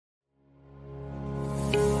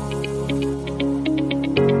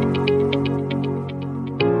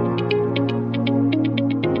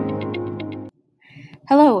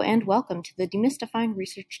and welcome to the Demystifying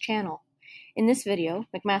Research channel. In this video,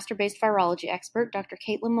 McMaster-based virology expert Dr.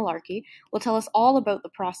 Caitlin Mullarkey will tell us all about the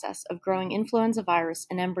process of growing influenza virus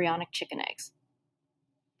in embryonic chicken eggs.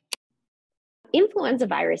 Influenza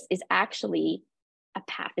virus is actually a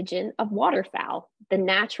pathogen of waterfowl. The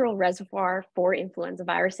natural reservoir for influenza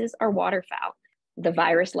viruses are waterfowl. The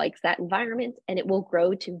virus likes that environment and it will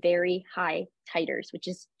grow to very high titers, which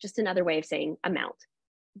is just another way of saying amount.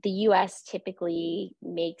 The US typically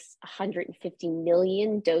makes 150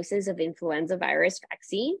 million doses of influenza virus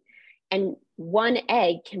vaccine, and one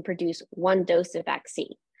egg can produce one dose of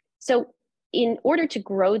vaccine. So in order to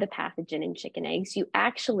grow the pathogen in chicken eggs, you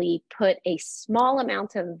actually put a small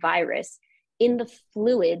amount of virus in the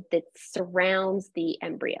fluid that surrounds the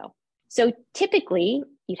embryo. So typically,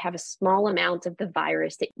 you'd have a small amount of the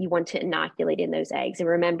virus that you want to inoculate in those eggs. And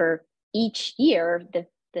remember, each year, the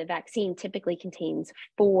vaccine typically contains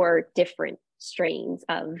 4 different strains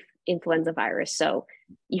of influenza virus. So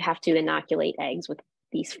you have to inoculate eggs with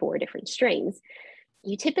these 4 different strains.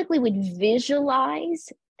 You typically would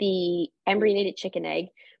visualize the embryonated chicken egg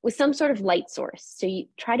with some sort of light source. So you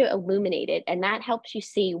try to illuminate it, and that helps you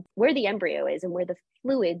see where the embryo is and where the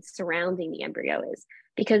fluid surrounding the embryo is,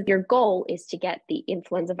 because your goal is to get the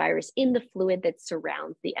influenza virus in the fluid that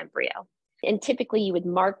surrounds the embryo. And typically you would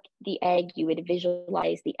mark the egg, you would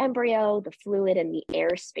visualize the embryo, the fluid, and the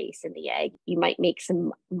air space in the egg. You might make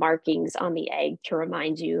some markings on the egg to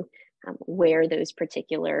remind you where those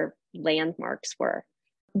particular landmarks were.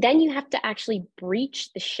 Then you have to actually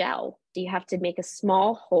breach the shell. You have to make a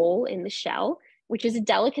small hole in the shell, which is a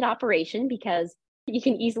delicate operation because you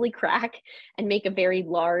can easily crack and make a very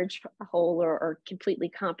large hole or completely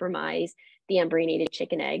compromise the embryonated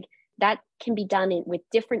chicken egg. That can be done with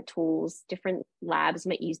different tools. Different labs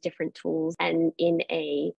might use different tools. And in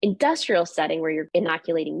an industrial setting where you're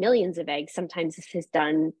inoculating millions of eggs, sometimes this is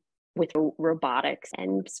done with robotics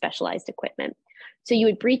and specialized equipment. So you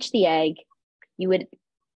would breach the egg, you would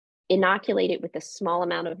inoculate it with a small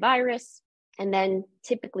amount of virus, and then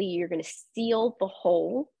typically you're going to seal the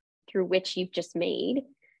hole through which you've just made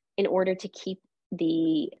in order to keep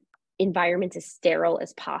the environment as sterile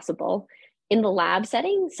as possible. In the lab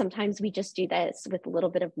setting, sometimes we just do this with a little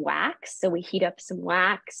bit of wax. So we heat up some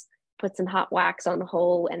wax, put some hot wax on the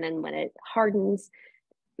hole, and then when it hardens,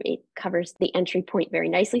 it covers the entry point very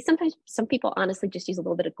nicely. Sometimes some people honestly just use a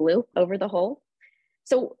little bit of glue over the hole.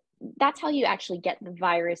 So that's how you actually get the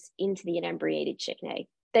virus into the embryonated chicken egg.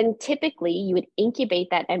 Then typically you would incubate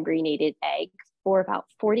that embryonated egg for about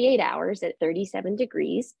 48 hours at 37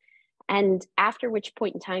 degrees. And after which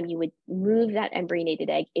point in time, you would move that embryonated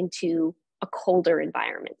egg into a colder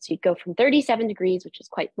environment. So you'd go from 37 degrees, which is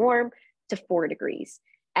quite warm, to 4 degrees.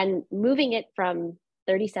 And moving it from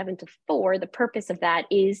 37 to 4, the purpose of that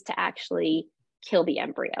is to actually kill the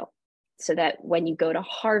embryo so that when you go to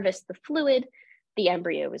harvest the fluid, the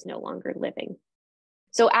embryo is no longer living.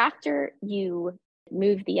 So after you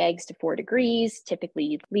move the eggs to 4 degrees, typically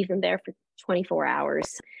you leave them there for 24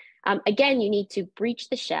 hours. Again, you need to breach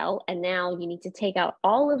the shell, and now you need to take out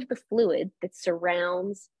all of the fluid that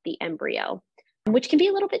surrounds the embryo, which can be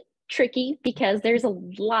a little bit tricky because there's a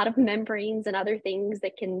lot of membranes and other things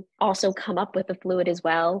that can also come up with the fluid as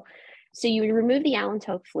well. So you would remove the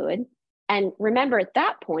allantoic fluid. And remember, at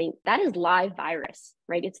that point, that is live virus,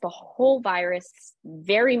 right? It's the whole virus,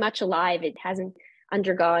 very much alive. It hasn't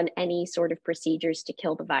undergone any sort of procedures to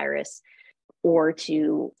kill the virus or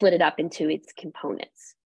to split it up into its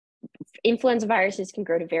components. Influenza viruses can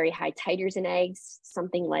grow to very high titers in eggs,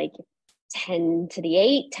 something like 10 to the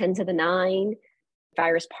 8, 10 to the 9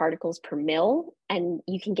 virus particles per mil. And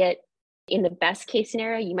you can get, in the best case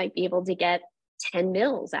scenario, you might be able to get 10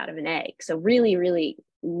 mils out of an egg. So really, really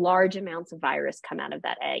large amounts of virus come out of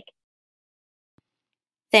that egg.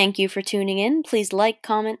 Thank you for tuning in. Please like,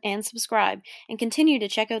 comment, and subscribe, and continue to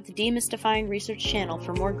check out the Demystifying Research channel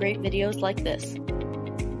for more great videos like this.